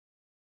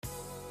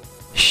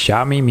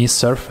Xiaomi Mi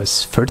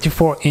Surface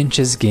 34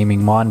 inches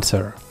gaming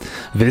monitor.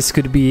 This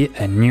could be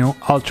a new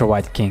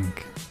ultrawide king.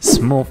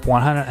 Smooth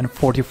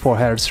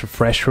 144Hz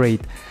refresh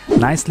rate,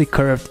 nicely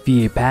curved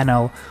VA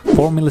panel,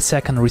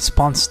 4ms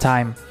response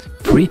time,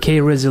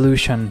 3K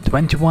resolution,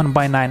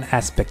 21:9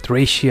 aspect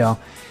ratio,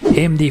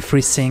 AMD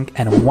FreeSync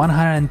and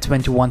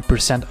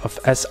 121% of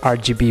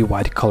sRGB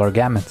wide color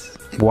gamut.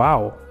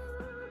 Wow!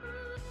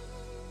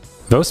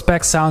 Those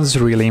specs sounds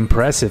really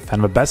impressive,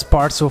 and the best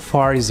part so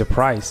far is the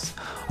price.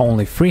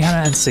 Only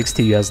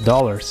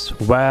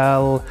 $360.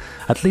 Well,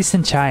 at least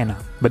in China.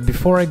 But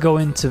before I go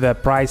into the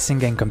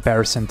pricing and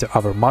comparison to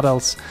other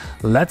models,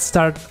 let's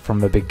start from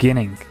the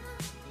beginning.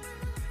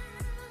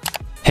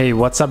 Hey,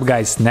 what's up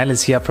guys,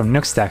 Nellis here from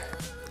Nookstech.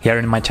 Here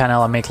in my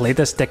channel I make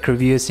latest tech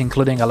reviews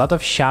including a lot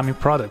of Xiaomi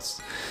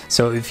products.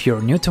 So if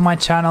you're new to my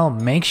channel,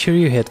 make sure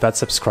you hit that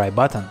subscribe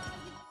button.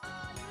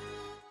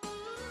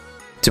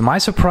 To my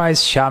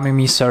surprise, Xiaomi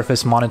Mi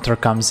Surface monitor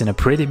comes in a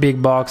pretty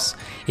big box,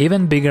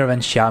 even bigger than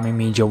Xiaomi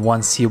Mi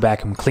 1C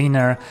vacuum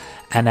cleaner,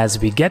 and as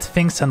we get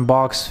things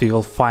unboxed we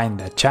will find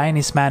a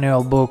Chinese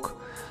manual book,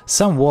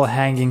 some wall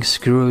hanging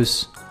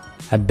screws,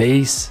 a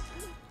base,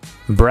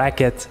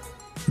 bracket,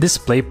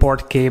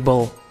 DisplayPort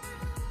cable,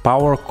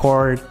 power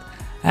cord,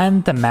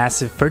 and the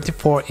massive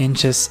 34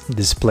 inches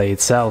display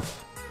itself.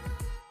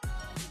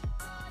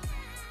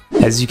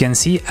 As you can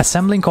see,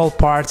 assembling all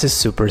parts is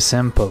super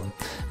simple.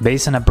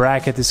 Base on a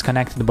bracket is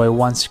connected by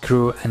one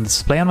screw and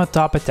display on the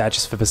top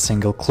attaches with a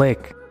single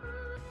click.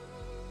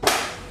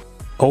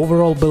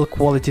 Overall build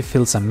quality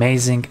feels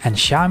amazing, and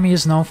Xiaomi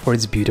is known for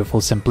its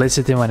beautiful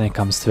simplicity when it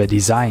comes to the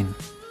design.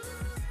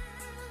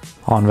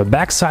 On the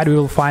back side we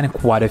will find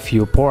quite a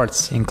few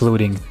ports,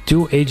 including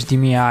 2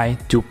 HDMI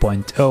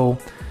 2.0,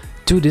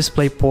 2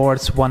 display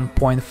ports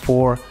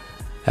 1.4,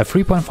 a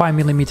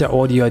 3.5mm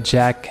audio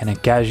jack and a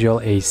casual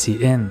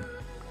AC in.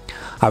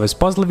 I was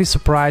positively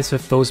surprised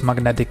with those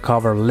magnetic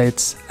cover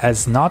lids,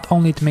 as not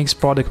only it makes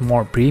product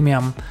more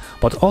premium,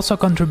 but also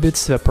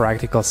contributes to the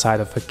practical side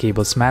of the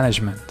cables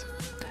management.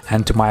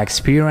 And to my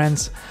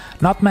experience,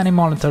 not many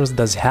monitors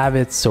does have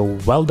it, so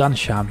well done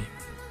Xiaomi.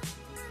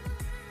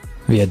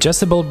 The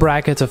adjustable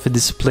bracket of the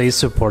display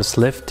supports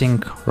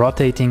lifting,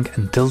 rotating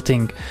and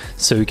tilting,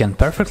 so you can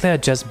perfectly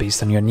adjust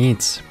based on your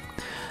needs.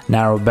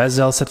 Narrow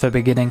bezels at the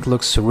beginning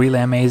looks really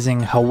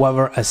amazing,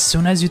 however as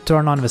soon as you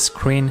turn on the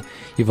screen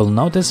you will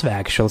notice the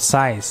actual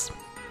size.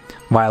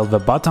 While the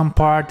bottom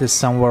part is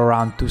somewhere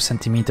around 2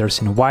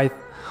 cm in width,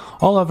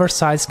 all other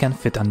sides can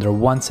fit under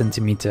 1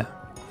 cm.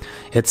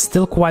 It's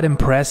still quite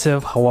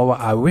impressive, however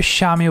I wish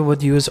Xiaomi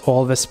would use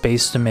all the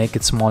space to make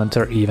its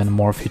monitor even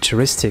more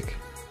futuristic.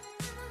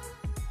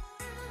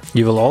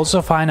 You will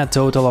also find a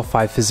total of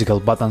 5 physical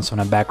buttons on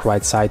the back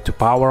right side to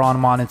power on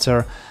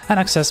monitor and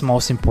access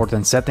most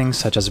important settings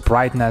such as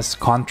brightness,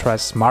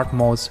 contrast, smart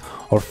modes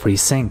or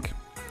FreeSync.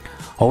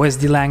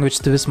 OSD language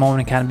to this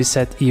moment can be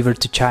set either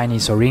to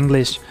Chinese or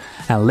English,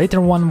 and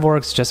later one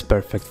works just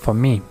perfect for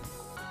me.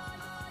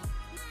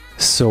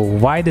 So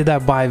why did I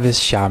buy this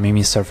Xiaomi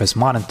Mi Surface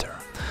monitor?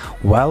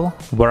 Well,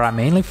 there are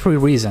mainly 3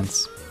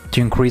 reasons: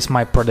 to increase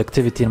my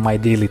productivity in my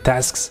daily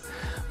tasks,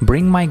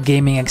 bring my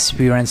gaming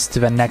experience to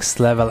the next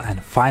level,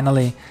 and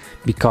finally,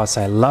 because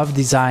I love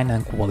design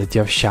and quality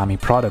of Xiaomi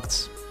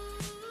products.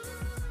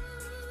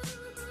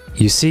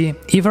 You see,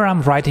 either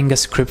I'm writing a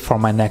script for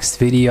my next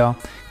video,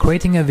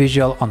 creating a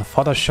visual on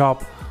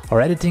Photoshop,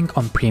 or editing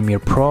on Premiere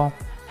Pro,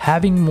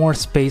 having more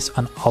space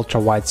on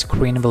ultra-wide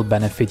screen will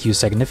benefit you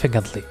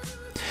significantly.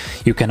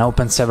 You can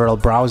open several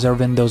browser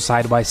windows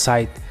side by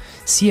side,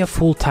 see a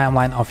full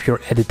timeline of your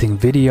editing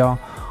video,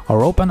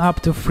 or open up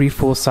to 3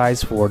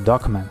 full-size Word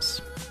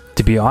documents.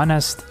 To be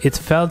honest, it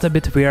felt a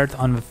bit weird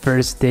on the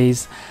first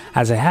days,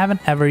 as I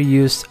haven't ever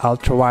used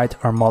ultrawide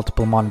or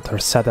multiple monitor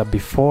setup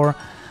before,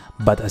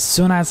 but as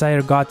soon as I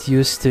got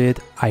used to it,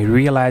 I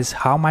realized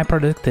how my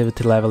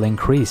productivity level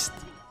increased.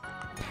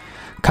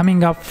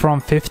 Coming up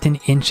from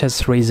 15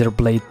 inches razor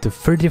blade to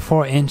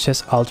 34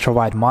 inches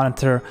ultrawide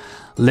monitor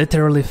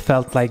literally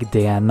felt like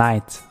day and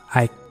night.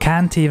 I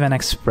can't even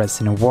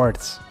express in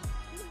words.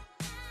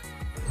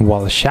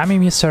 While Xiaomi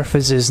Mi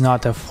Surface is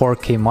not a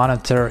 4K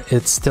monitor,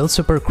 it's still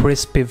super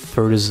crispy with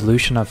a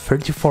resolution of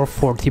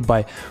 3440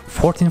 by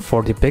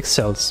 1440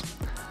 pixels.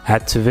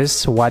 Add to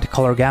this wide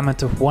color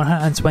gamut of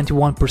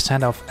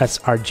 121% of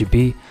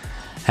sRGB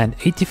and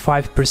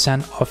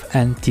 85% of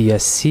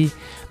NTSC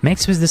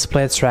makes this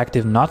display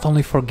attractive not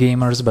only for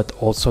gamers but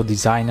also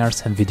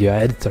designers and video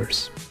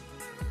editors.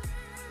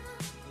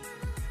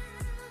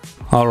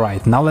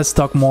 Alright, now let's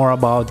talk more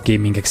about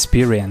gaming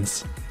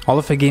experience. All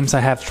of the games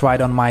I have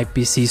tried on my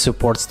PC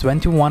supports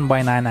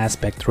 21:9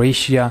 aspect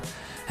ratio,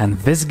 and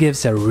this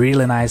gives a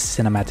really nice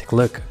cinematic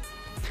look.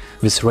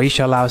 This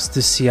ratio allows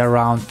to see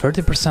around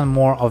 30%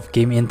 more of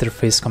game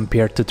interface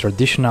compared to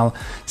traditional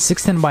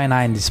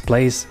 16:9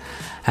 displays,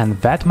 and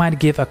that might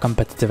give a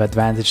competitive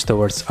advantage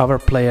towards other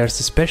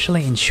players,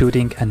 especially in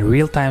shooting and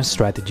real-time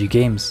strategy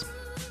games.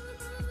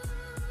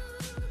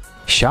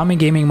 Xiaomi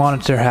gaming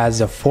monitor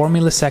has a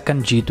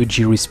 4ms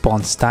G2G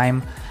response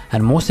time,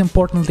 and most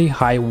importantly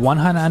high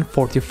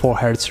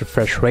 144Hz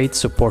refresh rate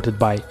supported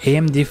by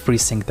AMD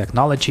FreeSync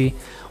technology,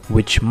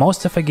 which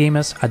most of the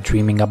gamers are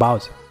dreaming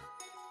about.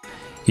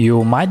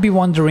 You might be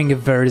wondering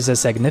if there is a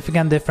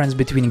significant difference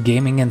between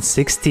gaming in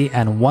 60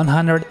 and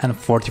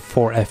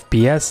 144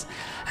 FPS,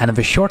 and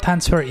the short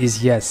answer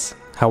is yes.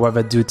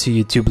 However, due to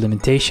YouTube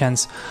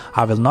limitations,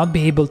 I will not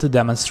be able to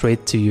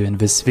demonstrate to you in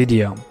this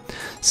video.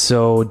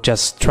 So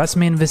just trust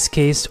me in this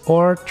case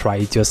or try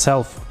it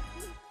yourself.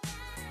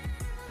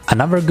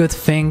 Another good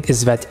thing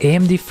is that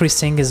AMD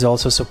FreeSync is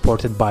also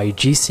supported by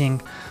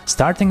G-Sync,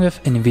 starting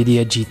with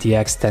NVIDIA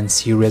GTX 10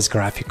 series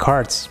graphic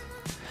cards.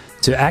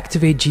 To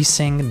activate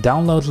G-Sync,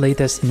 download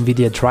latest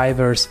NVIDIA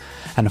drivers,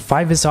 and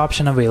 5 is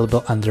option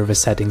available under the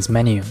settings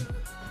menu.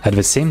 At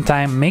the same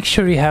time, make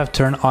sure you have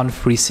turned on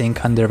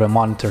FreeSync under the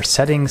monitor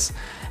settings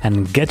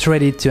and get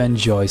ready to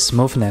enjoy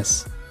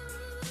smoothness.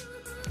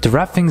 To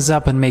wrap things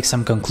up and make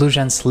some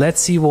conclusions,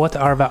 let's see what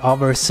are the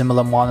other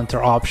similar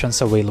monitor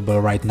options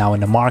available right now in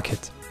the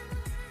market.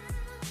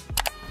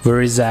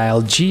 There is a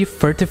LG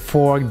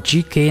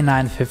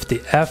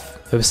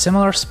 34GK950F with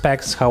similar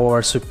specs,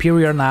 however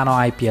superior nano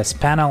IPS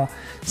panel,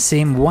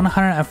 same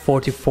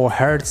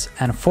 144Hz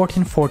and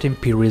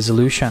 1440p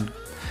resolution.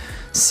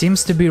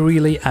 Seems to be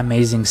really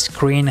amazing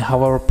screen,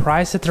 however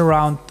priced at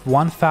around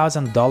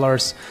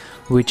 $1,000,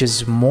 which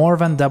is more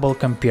than double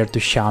compared to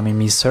Xiaomi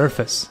Mi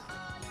Surface.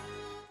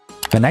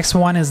 The next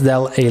one is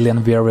Dell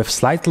Alienware with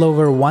slight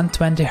lower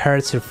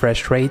 120Hz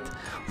refresh rate,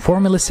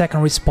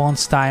 4ms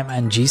response time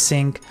and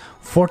G-Sync,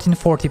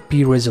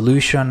 1440p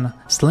resolution,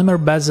 slimmer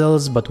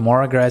bezels but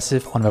more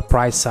aggressive on the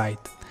price side.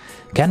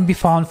 Can be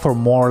found for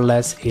more or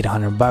less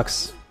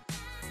 $800.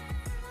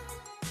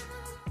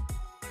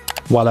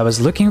 While I was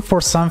looking for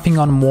something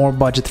on more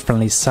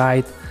budget-friendly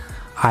side,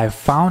 I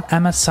found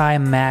MSI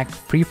Mac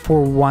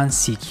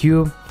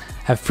 341CQ,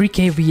 a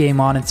 3K VA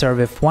monitor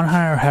with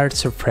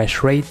 100Hz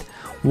refresh rate,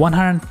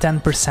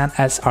 110%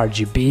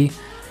 sRGB,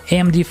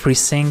 AMD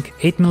FreeSync,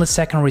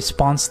 8ms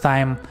response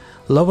time,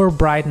 lower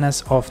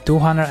brightness of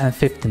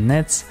 250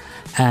 nits,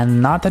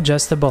 and not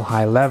adjustable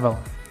high level.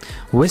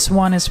 This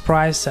one is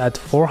priced at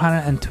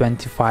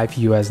 $425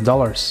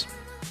 US.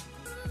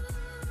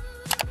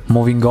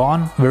 Moving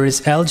on, there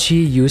is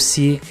LG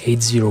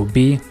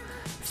UC80B,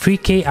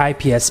 3K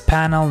IPS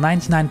panel,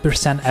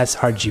 99%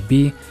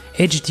 sRGB,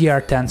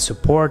 HDR10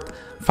 support,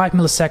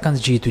 5ms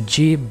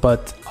G2G,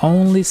 but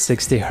only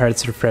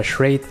 60Hz refresh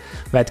rate.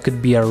 That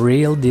could be a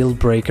real deal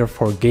breaker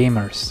for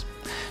gamers.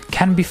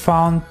 Can be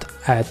found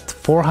at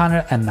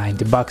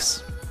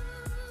 $490.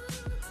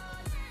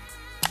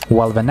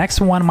 While the next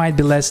one might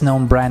be less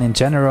known brand in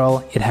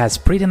general, it has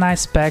pretty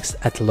nice specs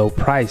at low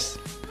price.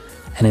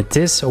 And it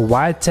is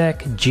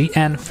Wiretech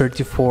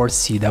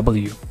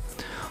GN34CW.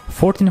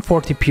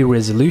 1440p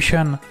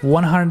resolution,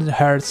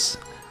 100Hz,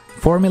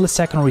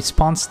 4ms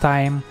response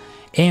time,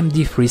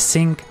 AMD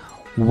FreeSync,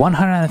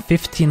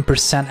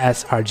 115%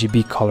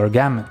 sRGB color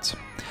gamut.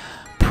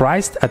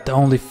 Priced at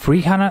only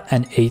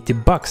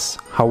 $380.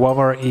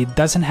 However, it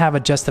doesn't have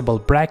adjustable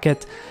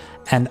bracket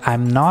and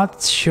I'm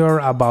not sure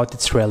about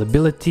its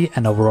reliability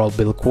and overall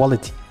build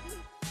quality.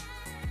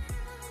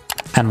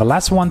 And the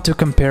last one to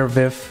compare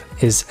with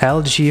is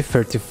LG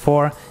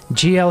 34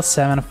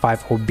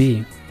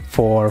 GL750B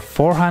for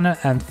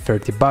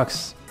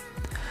 $430.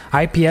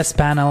 IPS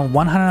panel,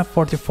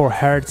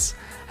 144Hz,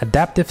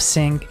 adaptive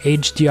sync,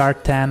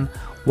 HDR10,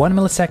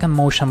 1ms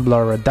motion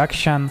blur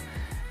reduction,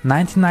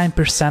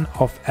 99%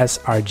 of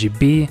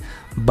sRGB,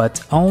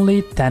 but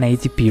only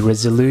 1080p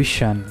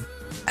resolution.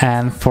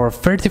 And for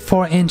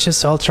 34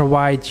 inches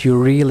ultra-wide you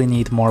really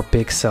need more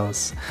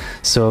pixels,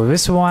 so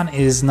this one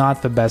is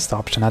not the best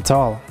option at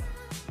all.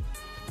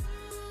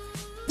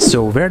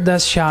 So where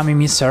does Xiaomi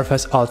Mi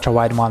Surface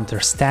ultra-wide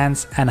monitor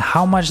stand, and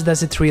how much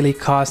does it really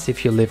cost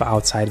if you live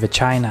outside of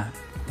China?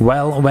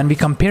 Well, when we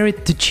compare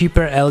it to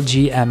cheaper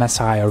LG,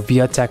 MSI or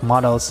ViaTech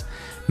models,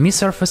 Mi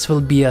Surface will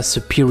be a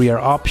superior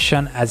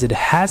option as it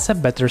has a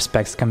better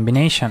specs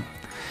combination,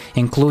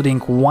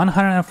 including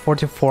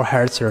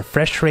 144Hz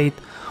refresh rate,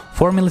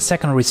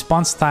 4ms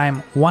response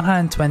time,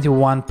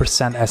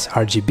 121%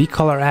 sRGB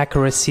color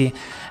accuracy,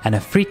 and a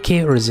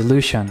 3K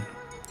resolution.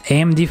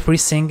 AMD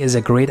FreeSync is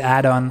a great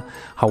add-on,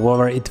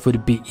 however it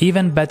would be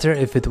even better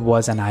if it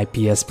was an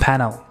IPS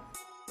panel.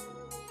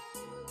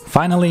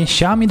 Finally,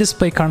 Xiaomi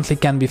display currently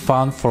can be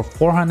found for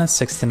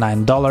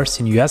 $469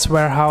 in US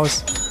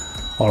warehouse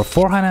or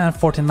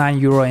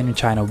 €449 in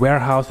China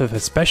warehouse with a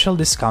special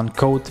discount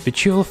code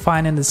which you will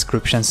find in the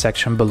description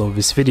section below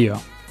this video.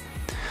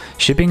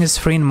 Shipping is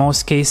free in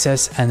most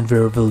cases and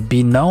there will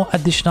be no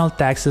additional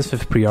taxes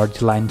with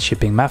priority line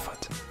shipping method.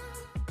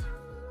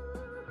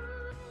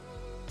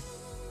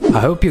 I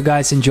hope you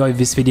guys enjoyed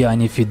this video,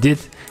 and if you did,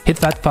 hit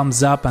that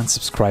thumbs up and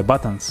subscribe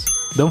buttons.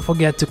 Don't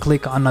forget to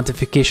click on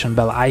notification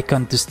bell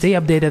icon to stay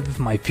updated with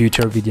my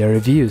future video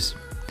reviews.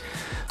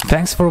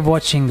 Thanks for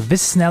watching,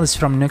 this is Nellis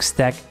from Nux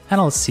Tech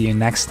and I'll see you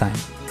next time.